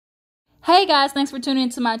Hey guys, thanks for tuning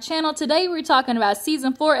into my channel. Today we're talking about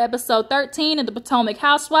season 4, episode 13 of the Potomac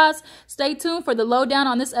Housewives. Stay tuned for the lowdown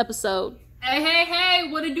on this episode.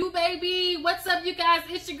 Hey, what it do, baby? What's up, you guys?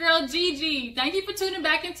 It's your girl, Gigi. Thank you for tuning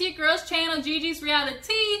back into your girl's channel, Gigi's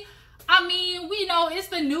Reality. I mean, we know it's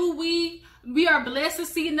the new week. We are blessed to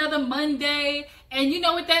see another Monday. And you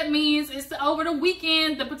know what that means. It's over the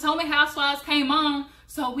weekend. The Potomac Housewives came on.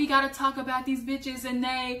 So we got to talk about these bitches and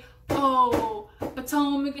they... Oh,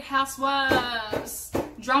 Potomac Housewives,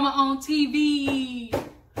 drama on TV.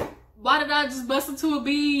 Why did I just bust into a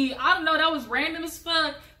beat? I don't know, that was random as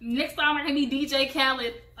fuck. Next time I can be DJ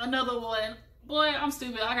Khaled, another one. Boy, I'm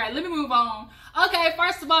stupid. Okay, let me move on. Okay,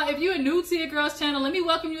 first of all, if you're new to your girl's channel, let me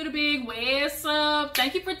welcome you to Big What's Up.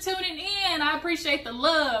 Thank you for tuning in. I appreciate the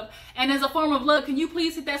love. And as a form of love, can you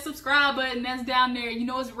please hit that subscribe button that's down there? You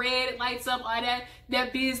know it's red, it lights up, all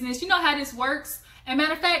that business. You know how this works. And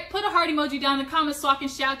matter of fact, put a heart emoji down in the comments so I can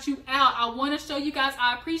shout you out. I want to show you guys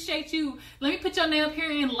I appreciate you. Let me put your name up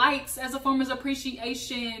here in lights as a form of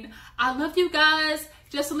appreciation. I love you guys.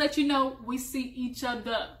 Just to let you know, we see each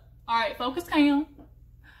other. All right, focus cam.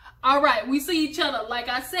 All right, we see each other. Like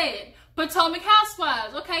I said, Potomac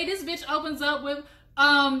Housewives. Okay, this bitch opens up with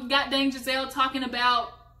goddamn Gizelle talking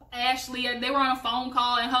about Ashley. They were on a phone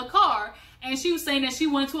call in her car. And she was saying that she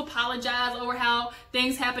wanted to apologize over how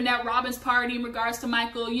things happened at Robin's party in regards to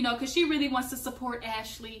Michael, you know, because she really wants to support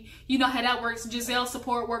Ashley. You know how that works. Gizelle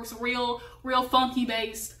support works real funky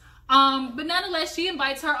based. But nonetheless, she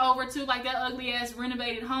invites her over to like that ugly ass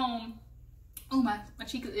renovated home. Oh, my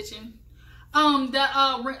cheek is itching. That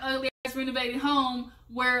ugly ass renovated home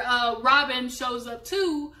where Robin shows up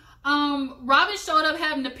too. Robin showed up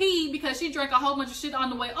having to pee because she drank a whole bunch of shit on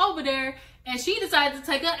the way over there. And she decided to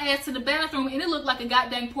take her ass to the bathroom, and it looked like a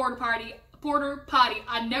goddamn porta potty.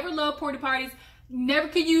 I never loved porta potties. Never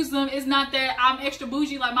could use them. It's not that I'm extra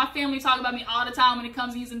bougie. Like, my family talk about me all the time when it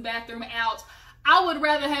comes to using the bathroom out. I would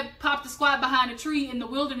rather have popped a squat behind a tree in the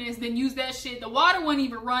wilderness than use that shit. The water wasn't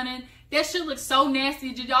even running. That shit looked so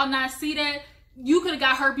nasty. Did y'all not see that? You could have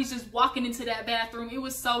got herpes just walking into that bathroom. It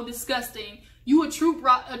was so disgusting. You a trooper,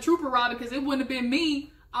 Robin, because it wouldn't have been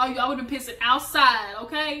me. I would have been pissing outside,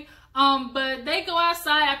 okay? But they go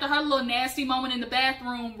outside after her little nasty moment in the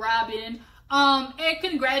bathroom, Robin, and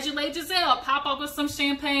congratulate Gizelle, pop up with some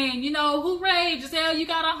champagne, you know, hooray, Gizelle, you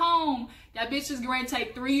got a home. That bitch is going to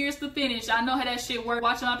take 3 years to finish. I know how that shit works.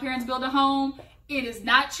 Watching my parents build a home, it is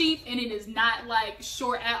not cheap, and it is not, like,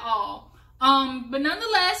 short at all. But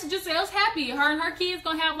nonetheless, Gizelle's happy. Her and her kids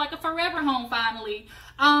gonna have, like, a forever home, finally.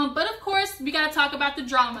 But of course, we gotta talk about the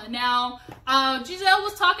drama. Now, Gizelle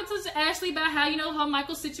was talking to Ashley about how, you know, her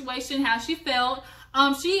Michael situation, how she felt.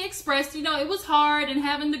 She expressed, you know, it was hard and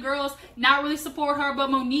having the girls not really support her, but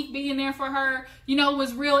Monique being there for her, you know,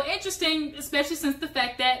 was real interesting, especially since the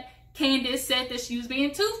fact that Candice said that she was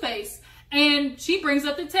being two-faced. And she brings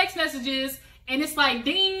up the text messages, and it's like,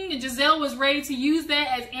 ding, Gizelle was ready to use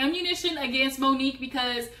that as ammunition against Monique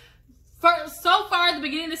because so far at the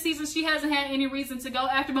beginning of the season, she hasn't had any reason to go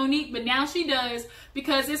after Monique, but now she does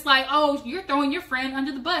because it's like, oh, you're throwing your friend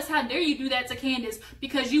under the bus. How dare you do that to Candice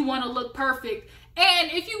because you want to look perfect.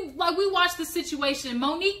 And if you, like, we watched the situation,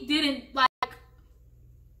 Monique didn't, like,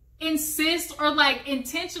 insist or, like,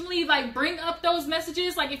 intentionally, like, bring up those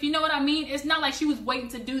messages. Like, if you know what I mean, it's not like she was waiting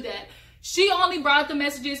to do that. She only brought up the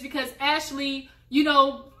messages because Ashley, you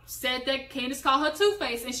know, said that Candice called her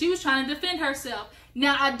two-faced and she was trying to defend herself.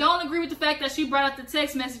 Now, I don't agree with the fact that she brought up the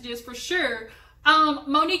text messages for sure.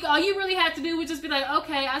 Monique, all you really have to do was just be like,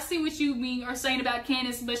 okay, I see what you mean or saying about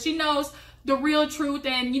Candice, but she knows the real truth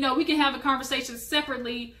and, you know, we can have a conversation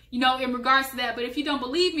separately, you know, in regards to that. But if you don't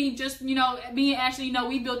believe me, just, you know, me and Ashley, you know,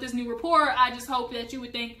 we built this new rapport. I just hope that you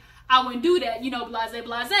would think I wouldn't do that, you know, blase,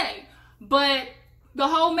 blase. But the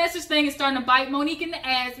whole message thing is starting to bite Monique in the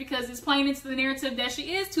ass because it's playing into the narrative that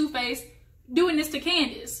she is two-faced doing this to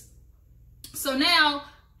Candice. So now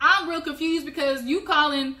I'm real confused because you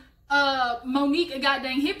calling Monique a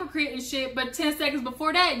goddamn hypocrite and shit, but 10 seconds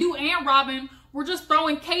before that, you and Robin were just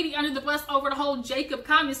throwing Katie under the bus over the whole Jacob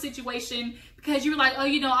comment situation because you were like, oh,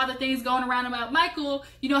 you know, all the things going around about Michael,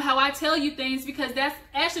 you know, how I tell you things, because that's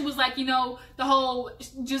Ashley was like, you know, the whole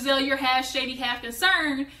Gizelle, you're half shady, half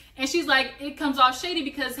concerned. And she's like, it comes off shady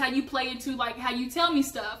because how you play into, like, how you tell me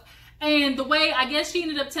stuff. And the way, I guess she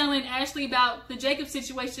ended up telling Ashley about the Jacob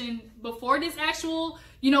situation before this actual,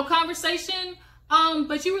 you know, conversation.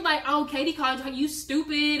 But you were like, oh, Katie called you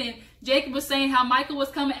stupid. And Jacob was saying how Michael was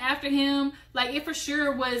coming after him. Like, it for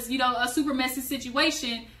sure was, you know, a super messy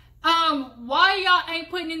situation. Why y'all ain't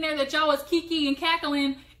putting in there that y'all was kiki and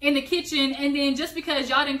cackling in the kitchen, and then just because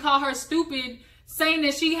y'all didn't call her stupid saying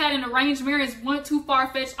that she had an arranged marriage wasn't too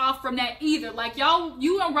far-fetched off from that either. Like, y'all,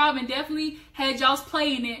 you and Robin definitely had y'all's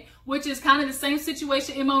play in it, which is kind of the same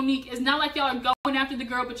situation in Monique. It's not like y'all are going after the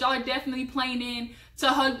girl, but y'all are definitely playing in to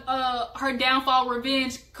her downfall,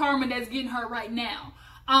 revenge, karma that's getting her right now.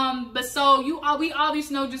 But so we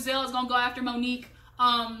obviously know Gizelle is gonna go after Monique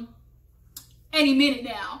any minute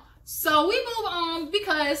now. So we move on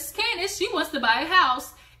because Candice, she wants to buy a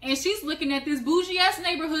house and she's looking at this bougie ass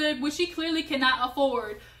neighborhood which she clearly cannot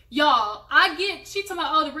afford. Y'all, she talking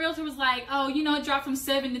about, oh, the realtor was like, oh, you know, it dropped from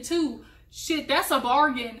 7 to 2. Shit, that's a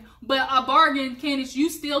bargain. But a bargain, Candice, you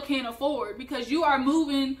still can't afford because you are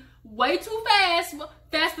moving way too fast,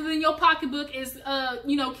 faster than your pocketbook is,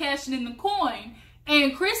 you know, cashing in the coin.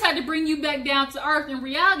 And Chris had to bring you back down to earth in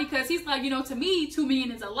reality because he's like, you know, to me, 2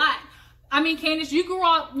 million is a lot. I mean, Candice, you grew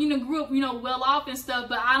up, you know, well off and stuff,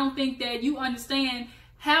 but I don't think that you understand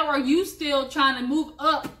how are you still trying to move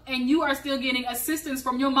up and you are still getting assistance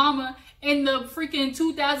from your mama in the freaking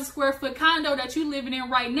 2,000 square foot condo that you living in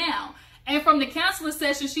right now. And from the counseling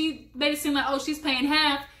session, she made it seem like, oh, she's paying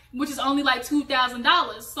half, which is only like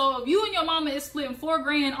 $2,000. So if you and your mama is splitting $4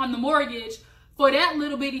 grand on the mortgage for that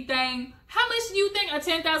little bitty thing, how much do you think a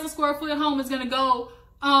 10,000 square foot home is going to go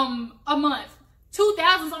a month?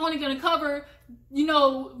 2,000 is only going to cover, you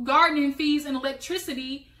know, gardening fees and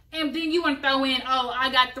electricity. And then you want to throw in, oh,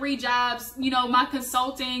 I got 3 jobs, you know, my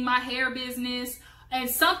consulting, my hair business, and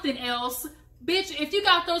something else. Bitch, if you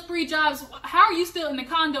got those 3 jobs, how are you still in the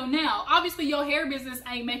condo now? Obviously, your hair business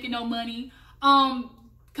ain't making no money.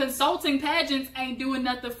 Consulting pageants ain't doing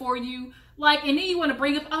nothing for you. Like, and then you want to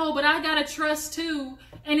bring up, oh, but I got a trust too.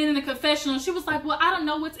 And then in the confessional, she was like, well, I don't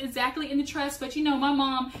know what's exactly in the trust, but you know, my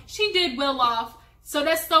mom, she did well off. So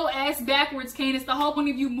that's so ass backwards, Candice. The whole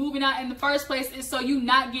point of you moving out in the first place is so you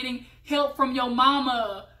not getting help from your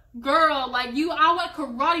mama. Girl, like I want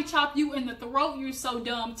karate chop you in the throat. You're so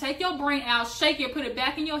dumb. Take your brain out, shake it, put it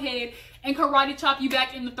back in your head, and karate chop you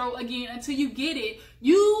back in the throat again until you get it.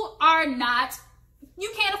 You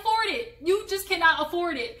can't afford it. You just cannot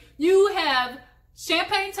afford it. You have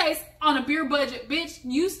champagne taste on a beer budget, bitch.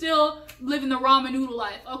 You still living the ramen noodle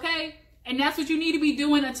life, okay? And that's what you need to be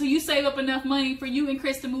doing until you save up enough money for you and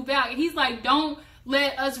Chris to move out. And he's like, don't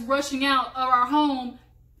let us rushing out of our home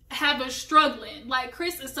have us struggling. Like,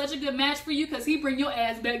 Chris is such a good match for you because he bring your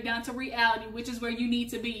ass back down to reality, which is where you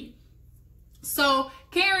need to be. So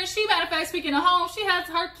Karen, she, matter of fact, speaking of home, she has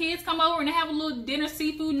her kids come over and they have a little dinner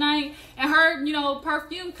seafood night, and her, you know,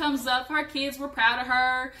 perfume comes up. Her kids were proud of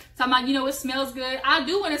her, talking about, you know, it smells good. I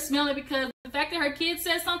do want to smell it because the fact that her kids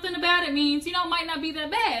said something about it means, you know, it might not be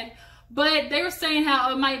that bad. But they were saying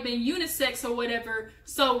how it might have been unisex or whatever.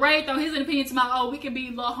 So Ray threw his opinion to my, oh, we could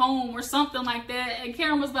be La Home or something like that. And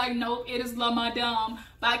Karen was like, nope, it is La Madame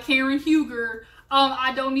by Karen Huger.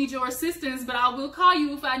 I don't need your assistance, but I will call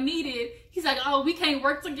you if I need it. He's like, oh, we can't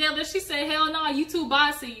work together. She said, hell no, you too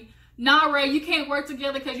bossy. Nah, Ray, you can't work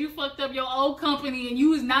together because you fucked up your old company and you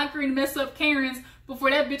was not going to mess up Karen's before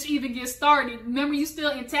that bitch even gets started. Remember, you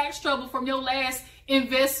still in tax trouble from your last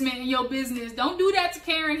investment in your business. Don't do that to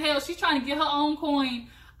Karen. Hell, she's trying to get her own coin.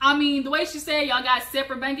 I mean, the way she said y'all got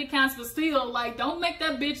separate bank accounts, but still, like, don't make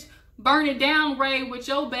that bitch burn it down, Ray, with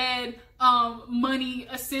your bad money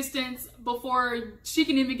assistance before she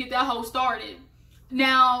can even get that whole started.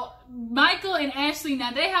 Now, Michael and Ashley,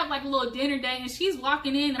 now they have like a little dinner date, and she's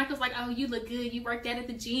walking in, and Michael's like, oh, you look good, you worked out at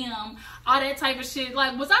the gym, all that type of shit.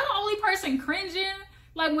 Like, was I the only person cringing?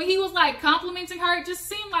 Like, when he was like complimenting her, it just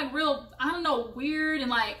seemed like real, I don't know, weird and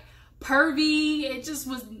like pervy.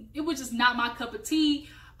 It was just not my cup of tea.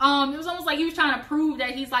 It was almost like he was trying to prove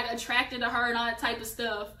that he's like attracted to her and all that type of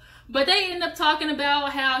stuff. But they end up talking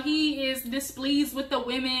about how he is displeased with the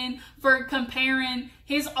women for comparing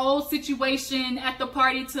his old situation at the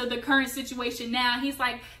party to the current situation now. He's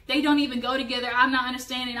like, they don't even go together. I'm not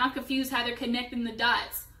understanding. I'm confused how they're connecting the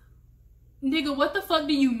dots. Nigga, what the fuck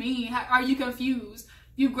do you mean? How are you confused?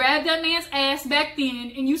 You grabbed that man's ass back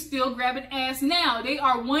then and you still grabbing ass now. They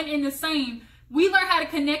are one and the same. We learned how to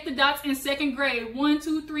connect the dots in 2nd grade. 1,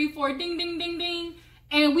 2, 3, 4, ding, ding, ding, ding.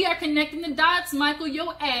 And we are connecting the dots, Michael.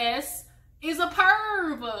 Your ass is a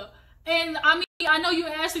perv. And I mean, I know you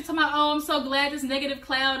actually talking about, oh, I'm so glad this negative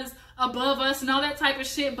cloud is above us and all that type of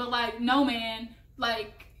shit. But like, no, man,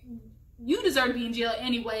 like, you deserve to be in jail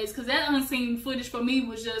anyways, because that unseen footage for me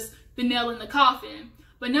was just the nail in the coffin.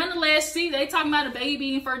 But nonetheless, see, they talking about a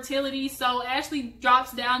baby and fertility. So Ashley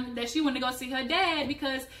drops down that she want to go see her dad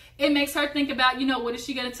because it makes her think about, you know, what is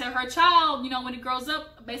she going to tell her child, you know, when it grows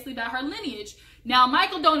up, basically about her lineage. Now,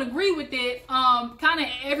 Michael don't agree with it. Kind of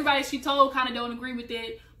everybody she told kind of don't agree with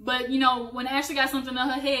it. But, you know, when Ashley got something in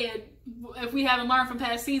her head, if we haven't learned from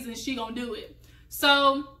past seasons, she gonna do it.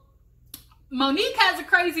 So Monique has a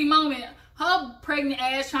crazy moment. Her pregnant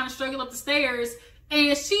ass trying to struggle up the stairs,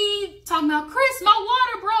 and she talking about, Chris, my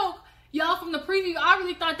water broke. Y'all, from the preview, I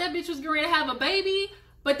really thought that bitch was getting ready to have a baby,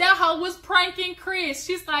 but that hoe was pranking Chris.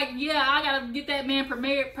 She's like, yeah, I gotta get that man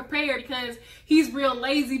prepared because he's real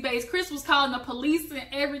lazy based. Chris was calling the police and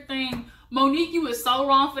everything. Monique, you was so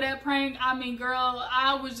wrong for that prank. I mean, girl,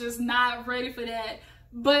 I was just not ready for that.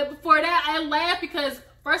 But before that, I laughed because,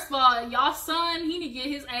 first of all, y'all son, he need to get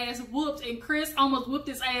his ass whooped, and Chris almost whooped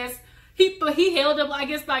his ass. He held up, I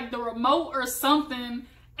guess, like the remote or something,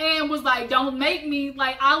 and was like, don't make me.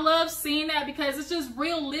 Like, I love seeing that because it's just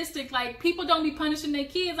realistic. Like, people don't be punishing their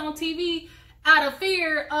kids on TV out of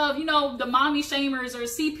fear of, you know, the mommy shamers or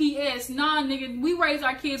CPS. Nah, nigga, we raise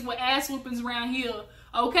our kids with ass whoopings around here,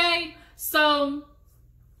 okay? So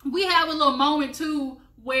we have a little moment too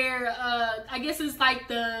where I guess it's like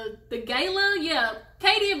the gala. Yeah,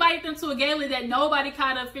 Katie invited them to a gala that nobody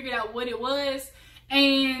kind of figured out what it was.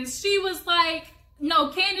 And she was like,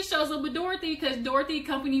 no, Candice shows up with Dorothy because Dorothy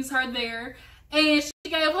accompanies her there. And she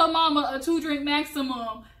gave her mama a 2-drink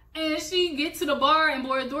maximum. And she gets to the bar, and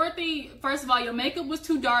boy, Dorothy, first of all, your makeup was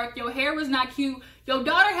too dark. Your hair was not cute. Your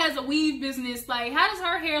daughter has a weave business. Like, how does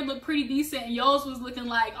her hair look pretty decent and yours was looking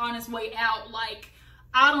like on its way out? Like,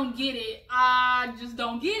 I don't get it. I just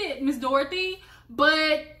don't get it, Miss Dorothy.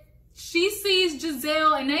 But she sees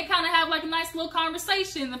Gizelle, and they kind of have like a nice little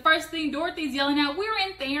conversation. The first thing Dorothy's yelling out, we're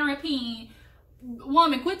in therapy.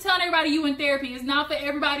 Woman, quit telling everybody you in therapy. It's not for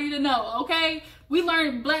everybody to know, okay? We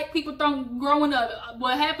learned black people growing up.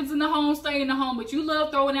 What happens in the home, stay in the home. But you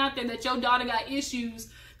love throwing out there that your daughter got issues.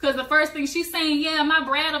 Because the first thing she's saying, yeah, my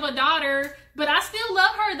brat of a daughter, but I still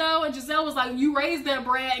love her though. And Gizelle was like, you raised that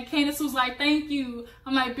brat. And Candice was like, thank you.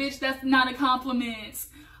 I'm like, bitch, that's not a compliment.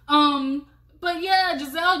 But yeah,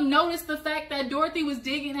 Gizelle noticed the fact that Dorothy was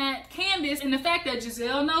digging at Candice, and the fact that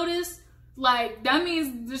Gizelle noticed, like, that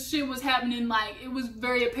means this shit was happening. Like, it was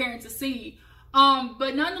very apparent to see.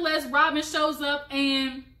 But nonetheless, Robin shows up,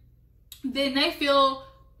 and then they feel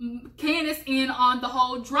Candice in on the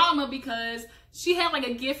whole drama because she had like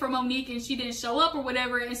a gift for Monique and she didn't show up or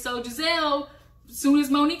whatever. And so Gizelle, as soon as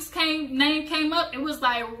Monique's name came up, it was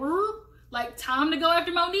like time to go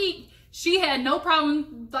after Monique. She had no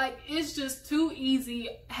problem. Like, it's just too easy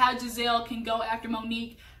how Gizelle can go after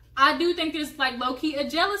Monique. I do think there's like low-key a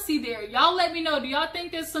jealousy there. Y'all let me know. Do y'all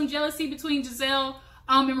think there's some jealousy between Gizelle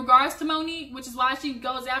in regards to Monique, which is why she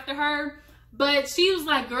goes after her? But she was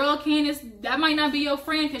like, girl, Candice, that might not be your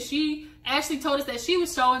friend, because she actually told us that she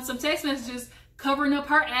was showing some text messages covering up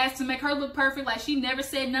her ass to make her look perfect. Like, she never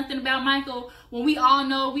said nothing about Michael, when we all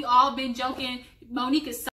know, we all been joking, Monique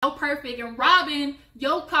is so perfect. And Robin,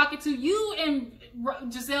 yo, cockatoo, you and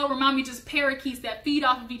Gizelle remind me just parakeets that feed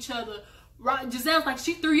off of each other. Giselle's like,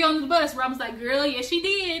 she threw you under the bus. Robin's like, girl, yes, she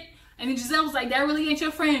did. And then Gizelle was like, that really ain't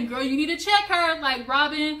your friend. Girl, you need to check her. Like,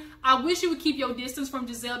 Robin, I wish you would keep your distance from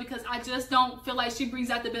Gizelle, because I just don't feel like she brings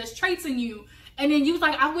out the best traits in you. And then you was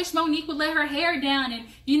like, I wish Monique would let her hair down and,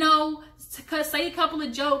 you know, say a couple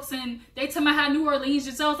of jokes. And they tell me how New Orleans.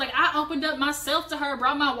 Gizelle was like, I opened up myself to her,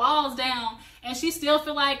 brought my walls down. And she still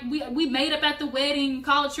feel like we made up at the wedding,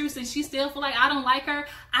 call a truce, and she still feel like I don't like her.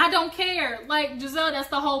 I don't care. Like, Gizelle, that's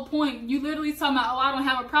the whole point. You literally talking about, oh, I don't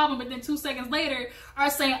have a problem, but then 2 seconds later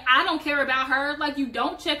are saying, I don't care about her. Like, you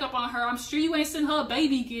don't check up on her. I'm sure you ain't sent her a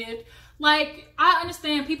baby gift. Like, I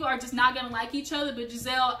understand people are just not gonna like each other, but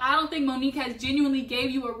Gizelle, I don't think Monique has genuinely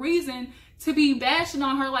gave you a reason to be bashing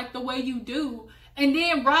on her like the way you do. And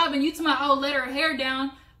then Robin, you talking about, oh, let her hair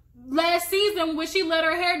down. Last season, when she let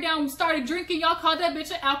her hair down and started drinking, y'all called that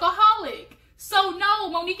bitch an alcoholic. So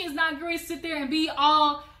no, Monique is not going to sit there and be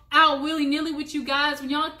all out willy-nilly with you guys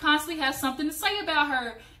when y'all constantly have something to say about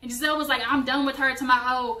her. And Gizelle was like, I'm done with her, to my,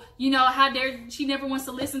 oh, you know, how dare, she never wants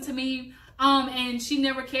to listen to me, and she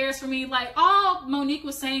never cares for me. Like, all Monique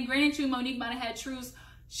was saying, granted you, Monique might have had truths,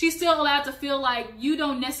 she's still allowed to feel like you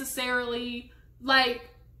don't necessarily, like,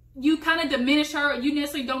 you kind of diminish her, or you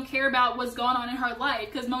necessarily don't care about what's going on in her life,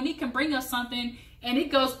 because Monique can bring us something and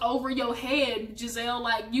it goes over your head, Gizelle.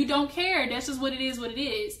 Like, you don't care. That's just what it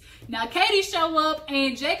is. Now Katie show up,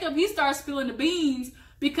 and Jacob, he starts spilling the beans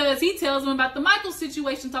because he tells him about the Michael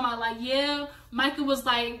situation, talking about like, yeah, Michael was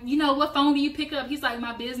like, you know, what phone do you pick up? He's like,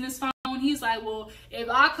 my business phone. He's like, well, if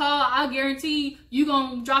I call, I'll guarantee you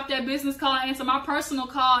gonna drop that business call and answer my personal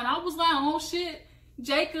call. And I was like, oh shit,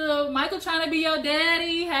 Jacob, Michael trying to be your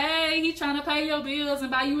daddy. Hey, he trying to pay your bills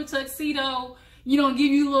and buy you a tuxedo, you know,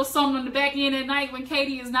 give you a little something on the back end at night when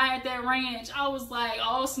Katie is not at that ranch. I was like,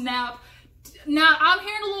 oh snap. Now, I'm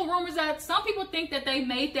hearing a little rumors that some people think that they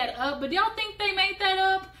made that up, but y'all think they made that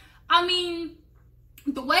up? I mean,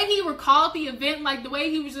 the way he recalled the event, like the way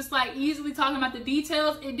he was just like easily talking about the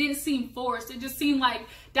details, it didn't seem forced. It just seemed like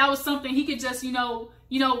that was something he could just,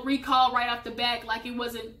 recall right off the back, like it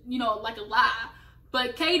wasn't, like a lie.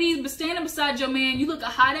 But Katie, standing beside your man, you look a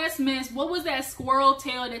hot ass mess. What was that squirrel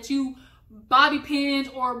tail that you bobby pinned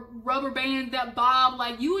or rubber band that bob?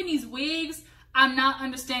 Like, you in these wigs, I'm not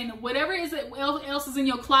understanding. Whatever else is in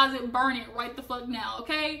your closet, burn it right the fuck now,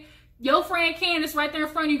 okay? Your friend Candice right there in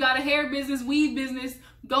front of you got a hair business, weave business.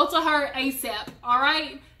 Go to her ASAP, all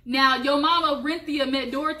right? Now, your mama, Renthia, met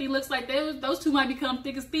Dorothy. Looks like those two might become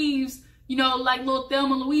thick as thieves, like little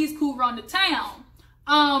Thelma and Louise cool run the town.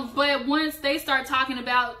 But once they start talking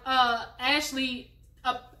about Ashley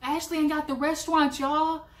ain't got the restaurant,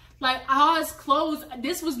 y'all. Like, all it's closed.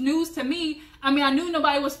 This was news to me. I mean, I knew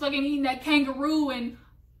nobody was fucking eating that kangaroo and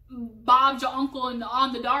Bob your uncle and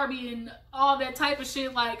on the Derby and all that type of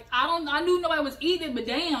shit. Like, I knew nobody was eating it, but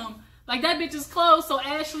damn, like, that bitch is closed. So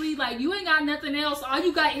Ashley, like, you ain't got nothing else. All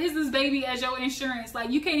you got is this baby as your insurance.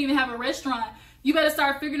 Like, you can't even have a restaurant. You better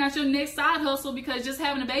start figuring out your next side hustle, because just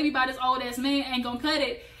having a baby by this old ass man ain't gonna cut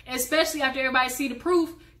it, especially after everybody see the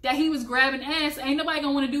proof that he was grabbing ass. Ain't nobody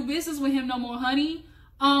gonna want to do business with him no more, honey.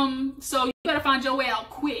 So you better find your way out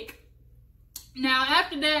quick. Now,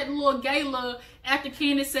 after that little gala, after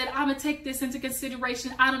Candice said, I'm going to take this into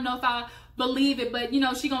consideration. I don't know if I believe it, but,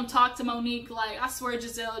 she going to talk to Monique. Like, I swear,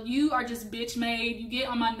 Gizelle, you are just bitch made. You get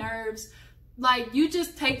on my nerves. Like, you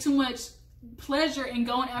just take too much pleasure in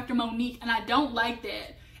going after Monique, and I don't like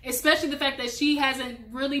that. Especially the fact that she hasn't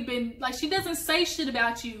really been, like, she doesn't say shit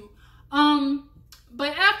about you.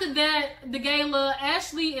 But after that, the gala,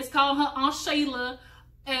 Ashley is calling her Aunt Sheila.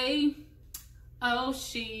 Oh,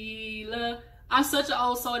 Sheila. I'm such an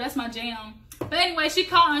old soul. That's my jam. But anyway, she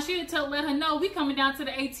called and she let her know, we coming down to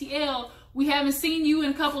the ATL. We haven't seen you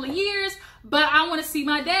in a couple of years, but I want to see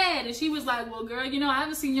my dad. And she was like, well, girl, I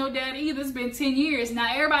haven't seen your dad either. It's been 10 years.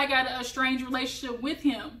 Now, everybody got a strange relationship with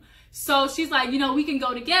him. So she's like, we can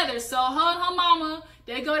go together. So her and her mama,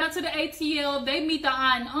 they go down to the ATL. They meet the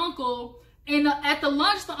aunt and uncle. And at the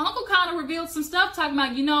lunch, the uncle kind of revealed some stuff talking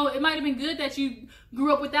about, it might have been good that you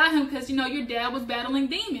grew up without him because, your dad was battling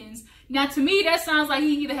demons. Now, to me, that sounds like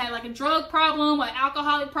he either had like a drug problem or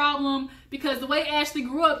alcoholic problem, because the way Ashley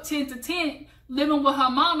grew up tent to tent, living with her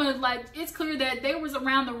mama, like, it's clear that they was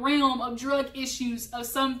around the realm of drug issues of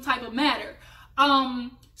some type of matter.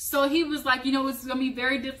 So he was like, it's going to be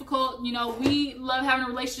very difficult. We love having a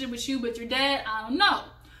relationship with you, but your dad, I don't know.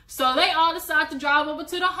 So they all decide to drive over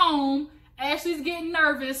to the home. Ashley's getting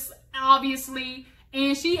nervous, obviously,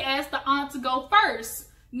 and she asked the aunt to go first.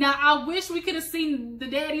 Now, I wish we could have seen the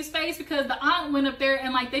daddy's face, because the aunt went up there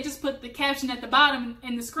and, like, they just put the caption at the bottom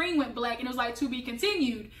and the screen went black and it was like, to be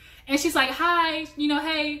continued. And she's like, hi,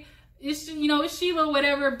 hey, it's Sheila,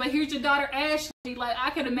 whatever, but here's your daughter, Ashley. Like, I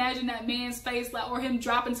could imagine that man's face, like, or him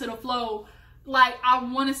dropping to the floor. Like, I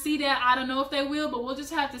want to see that. I don't know if they will, but we'll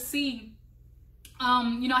just have to see, how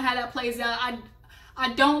that plays out.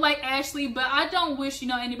 I don't like Ashley, but I don't wish,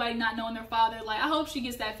 anybody not knowing their father. Like, I hope she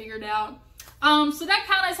gets that figured out. So that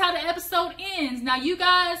kind of is how the episode ends. Now, you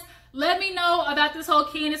guys, let me know about this whole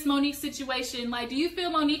Candice Monique situation. Like, do you feel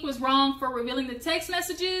Monique was wrong for revealing the text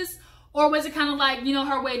messages? Or was it kind of like,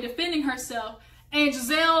 her way of defending herself? And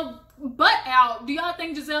Gizelle, butt out. Do y'all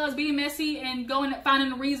think Gizelle is being messy and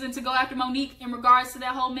finding a reason to go after Monique in regards to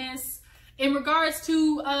that whole mess? In regards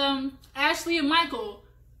to Ashley and Michael,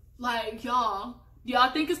 like, y'all, do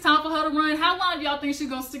y'all think it's time for her to run? How long do y'all think she's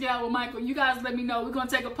going to stick out with Michael? You guys let me know. We're going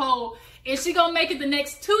to take a poll. Is she going to make it the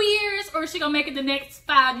next 2 years, or is she going to make it the next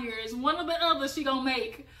 5 years? One or the other she going to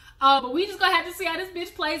make. But we just going to have to see how this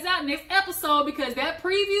bitch plays out next episode, because that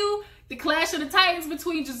preview, the clash of the titans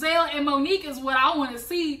between Gizelle and Monique, is what I want to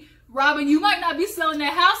see. Robin, you might not be selling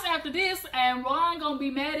that house after this, and Ron going to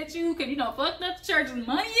be mad at you because, fucked up the church's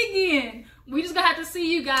money again. We just going to have to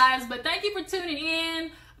see, you guys. But thank you for tuning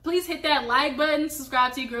in. Please hit that like button,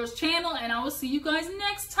 subscribe to your girl's channel, and I will see you guys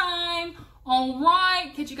next time. All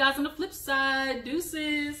right, catch you guys on the flip side.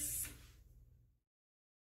 Deuces.